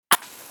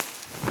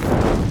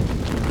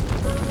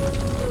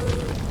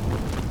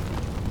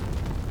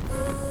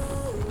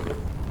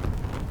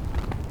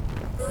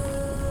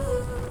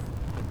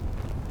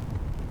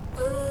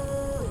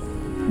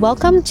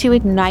Welcome to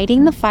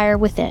Igniting the Fire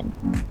Within,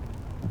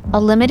 a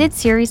limited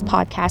series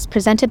podcast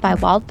presented by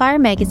Wildfire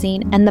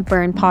Magazine and the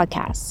Burn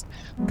Podcast.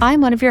 I'm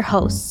one of your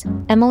hosts,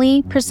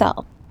 Emily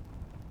Purcell.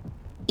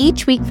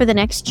 Each week for the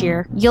next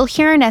year, you'll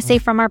hear an essay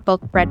from our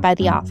book read by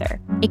the author.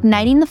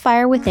 Igniting the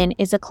Fire Within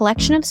is a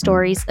collection of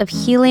stories of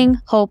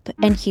healing, hope,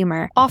 and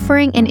humor,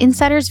 offering an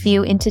insider's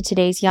view into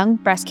today's young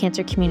breast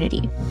cancer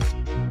community.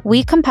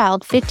 We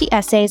compiled 50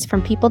 essays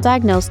from people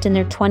diagnosed in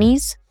their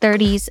 20s,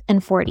 30s,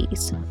 and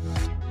 40s.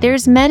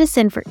 There's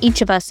medicine for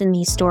each of us in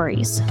these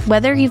stories,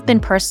 whether you've been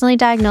personally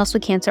diagnosed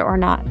with cancer or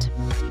not.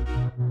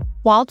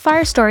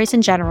 Wildfire stories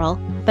in general,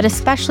 but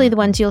especially the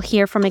ones you'll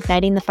hear from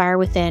Igniting the Fire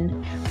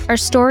Within, are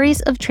stories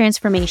of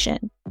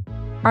transformation.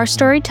 Our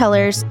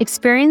storytellers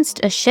experienced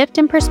a shift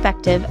in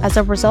perspective as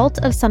a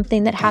result of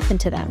something that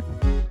happened to them.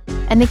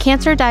 And the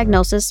cancer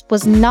diagnosis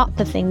was not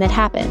the thing that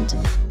happened,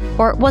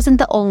 or it wasn't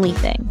the only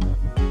thing.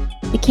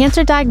 The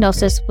cancer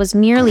diagnosis was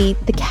merely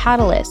the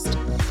catalyst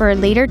for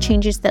later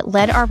changes that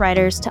led our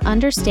writers to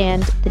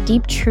understand the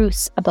deep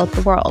truths about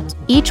the world.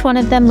 Each one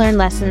of them learned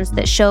lessons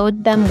that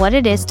showed them what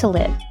it is to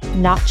live,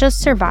 not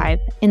just survive,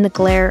 in the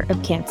glare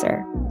of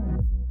cancer.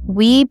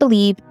 We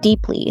believe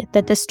deeply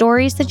that the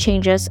stories that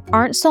change us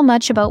aren't so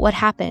much about what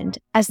happened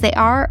as they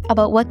are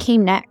about what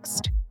came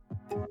next.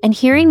 And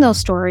hearing those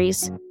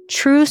stories,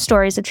 true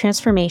stories of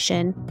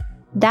transformation,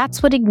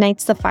 that's what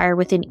ignites the fire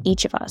within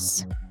each of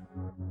us.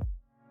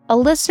 A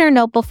listener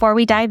note before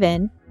we dive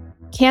in: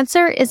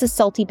 cancer is a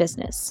salty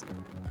business.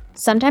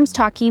 Sometimes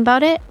talking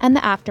about it and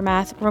the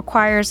aftermath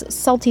requires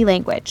salty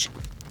language.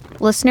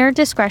 Listener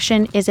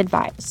discretion is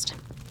advised.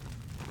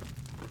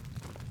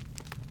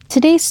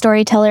 Today's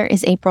storyteller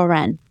is April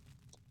Renn.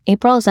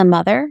 April is a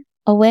mother,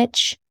 a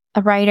witch,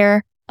 a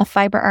writer, a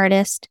fiber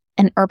artist,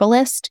 an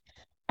herbalist,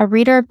 a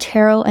reader of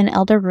tarot and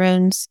elder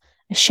runes,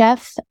 a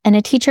chef, and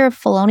a teacher of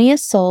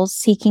felonious souls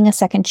seeking a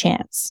second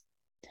chance.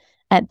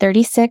 At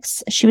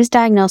 36, she was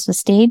diagnosed with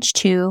stage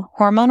 2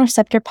 hormone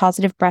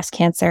receptor-positive breast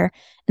cancer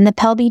and the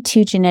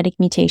PALB2 genetic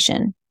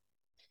mutation.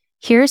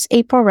 Here's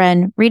April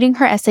Renn reading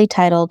her essay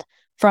titled,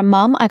 "From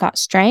Mom, I Got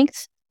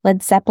Strength,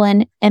 Led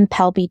Zeppelin, and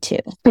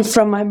PALB2.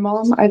 From my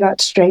mom, I got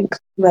strength,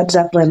 Led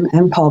Zeppelin,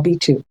 and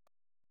PALB2.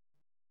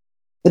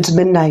 It's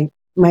midnight.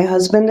 My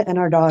husband and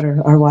our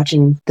daughter are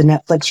watching the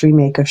Netflix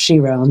remake of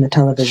She-Ra on the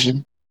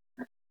television.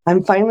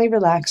 I'm finally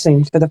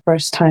relaxing for the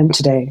first time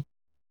today.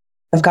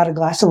 I've got a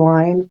glass of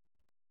wine,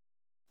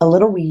 a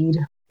little weed,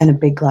 and a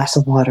big glass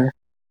of water.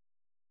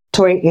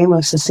 Tori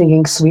Amos is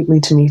singing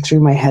sweetly to me through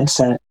my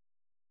headset.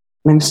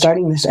 And I'm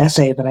starting this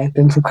essay that I've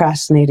been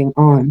procrastinating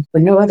on for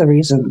no other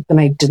reason than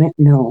I didn't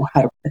know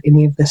how to put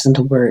any of this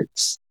into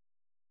words.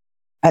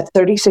 At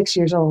 36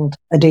 years old,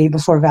 a day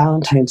before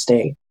Valentine's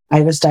Day, I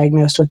was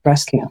diagnosed with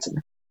breast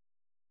cancer.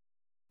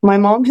 My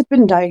mom had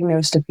been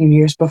diagnosed a few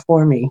years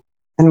before me,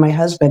 and my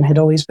husband had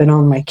always been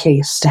on my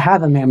case to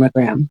have a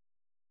mammogram.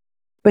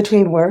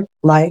 Between work,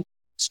 life,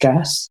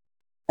 stress,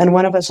 and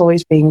one of us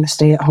always being the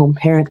stay-at-home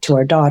parent to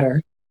our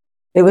daughter,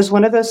 it was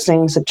one of those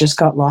things that just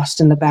got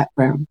lost in the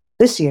background.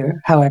 This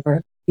year,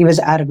 however, he was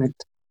adamant,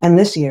 and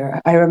this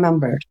year I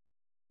remembered.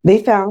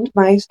 They found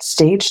my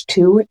stage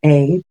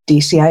 2A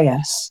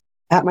DCIS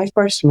at my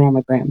first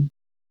mammogram.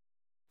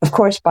 Of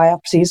course,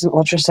 biopsies and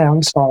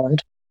ultrasounds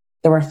followed.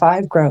 There were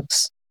 5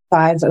 growths,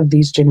 5 of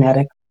these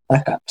genetic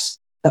fuck-ups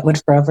that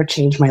would forever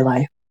change my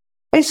life.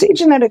 I say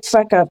genetic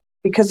fuck-up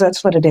because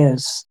that's what it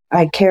is.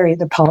 I carry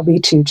the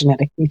PALB2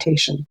 genetic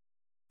mutation,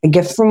 a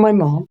gift from my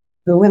mom,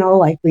 who in all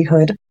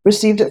likelihood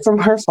received it from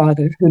her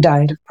father, who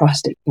died of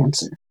prostate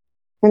cancer.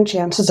 And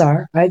chances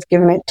are I've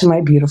given it to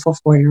my beautiful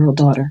 4-year-old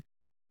daughter.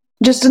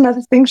 Just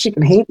another thing she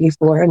can hate me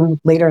for and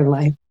later in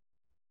life.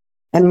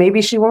 And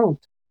maybe she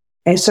won't.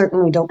 I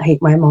certainly don't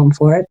hate my mom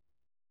for it.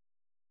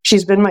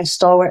 She's been my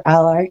stalwart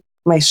ally,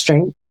 my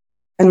strength,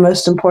 and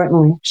most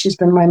importantly, she's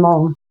been my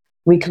mom.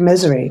 We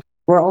commiserate.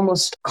 We're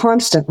almost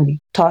constantly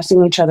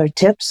tossing each other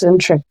tips and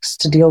tricks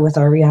to deal with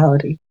our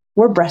reality.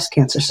 We're breast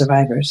cancer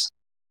survivors.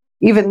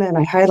 Even then,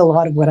 I hide a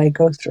lot of what I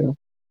go through.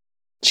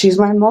 She's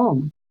my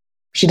mom.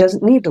 She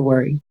doesn't need to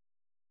worry.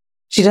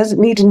 She doesn't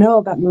need to know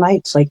about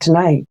nights like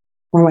tonight,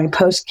 where my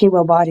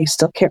post-chemo body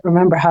still can't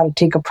remember how to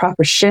take a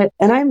proper shit,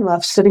 and I'm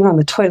left sitting on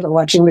the toilet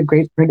watching the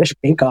Great British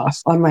Bake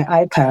Off on my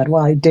iPad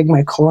while I dig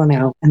my colon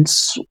out and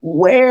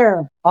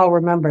swear I'll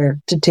remember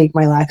to take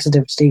my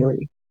laxatives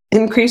daily.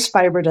 Increased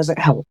fiber doesn't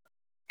help.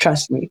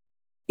 Trust me,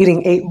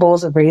 eating 8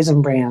 bowls of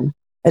Raisin Bran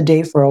a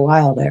day for a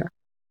while there.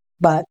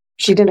 But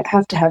she didn't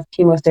have to have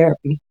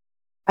chemotherapy.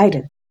 I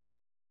did.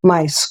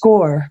 My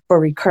score for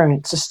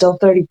recurrence is still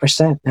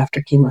 30%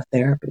 after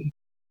chemotherapy.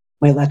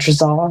 My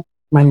letrozole,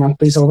 my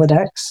monthly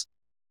Zoladex,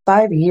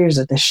 5 years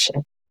of this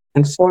shit.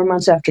 And 4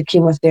 months after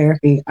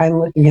chemotherapy, I'm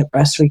looking at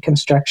breast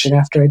reconstruction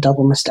after a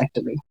double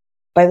mastectomy.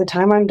 By the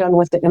time I'm done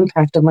with the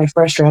impact of my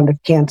first round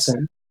of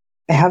cancer,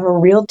 I have a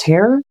real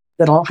terror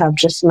that I'll have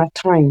just enough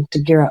time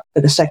to gear up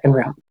for the second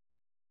round.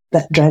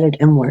 That dreaded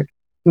M word,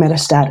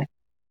 metastatic.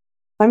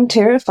 I'm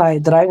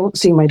terrified that I won't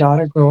see my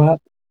daughter grow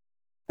up.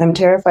 I'm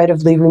terrified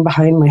of leaving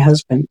behind my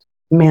husband,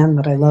 a man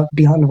that I love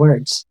beyond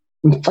words.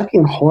 I'm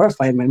fucking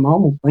horrified my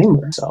mom will blame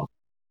herself.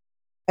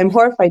 I'm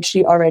horrified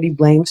she already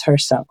blames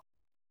herself.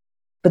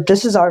 But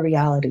this is our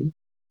reality.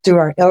 Through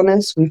our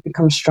illness, we've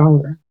become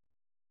stronger.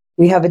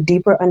 We have a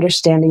deeper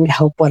understanding to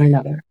help one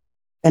another.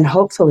 And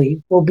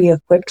hopefully, we'll be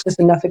equipped with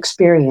enough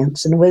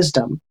experience and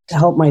wisdom to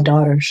help my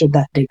daughter should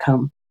that day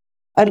come.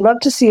 I'd love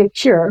to see a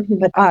cure,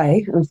 but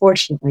I,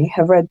 unfortunately,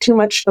 have read too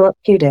much Philip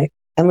K. Dick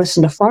and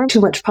listened to far too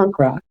much punk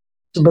rock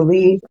to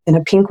believe in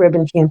a pink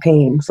ribbon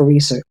campaign for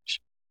research.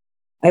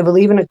 I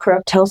believe in a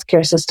corrupt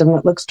healthcare system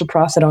that looks to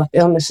profit off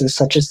illnesses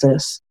such as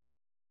this.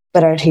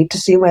 But I'd hate to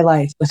see my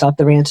life without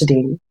the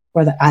Ranitidine,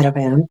 or the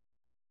Ativan,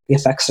 the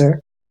Effexor,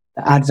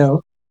 the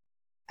Advil,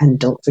 and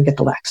don't forget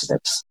the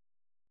laxatives.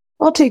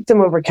 I'll take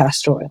them over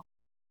castor oil.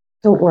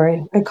 Don't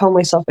worry, I call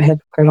myself a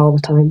hypocrite all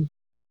the time.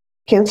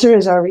 Cancer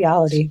is our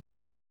reality.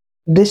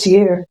 This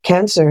year,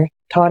 cancer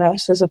taught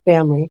us as a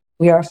family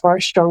we are far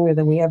stronger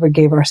than we ever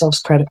gave ourselves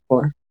credit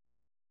for.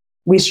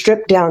 We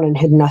stripped down and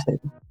hid nothing.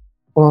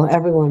 Well,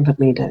 everyone but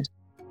me did.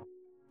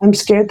 I'm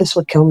scared this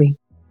will kill me.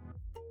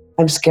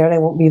 I'm scared I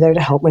won't be there to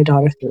help my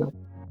daughter through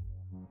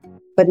it.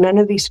 But none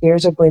of these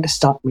fears are going to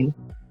stop me,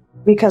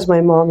 because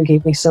my mom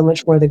gave me so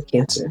much more than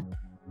cancer.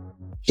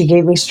 She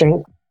gave me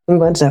strength and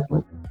Led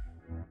Zeppelin.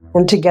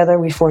 And together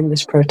we formed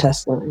this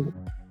protest line.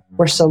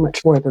 We're so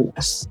much more than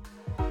this.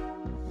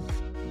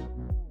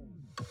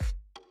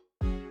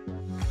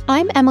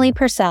 I'm Emily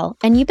Purcell,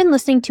 and you've been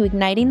listening to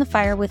Igniting the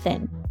Fire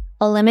Within,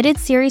 a limited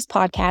series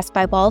podcast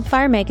by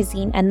Wildfire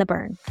Magazine and The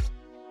Burn.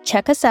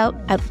 Check us out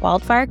at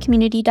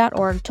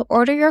wildfirecommunity.org to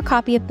order your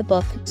copy of the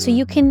book so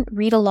you can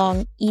read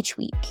along each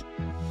week.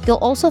 You'll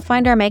also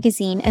find our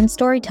magazine and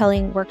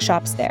storytelling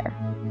workshops there.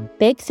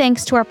 Big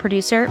thanks to our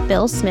producer,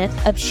 Bill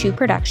Smith of Shoe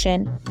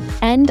Production,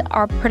 and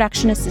our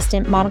production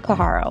assistant, Monica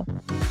Haro.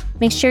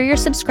 Make sure you're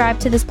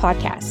subscribed to this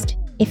podcast.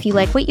 If you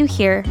like what you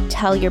hear,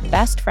 tell your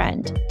best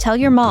friend, tell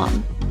your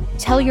mom,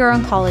 tell your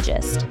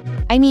oncologist.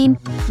 I mean,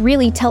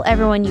 really tell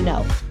everyone you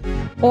know.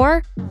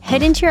 Or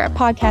head into your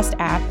podcast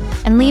app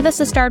and leave us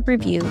a starred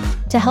review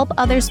to help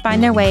others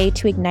find their way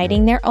to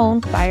igniting their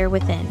own fire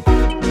within.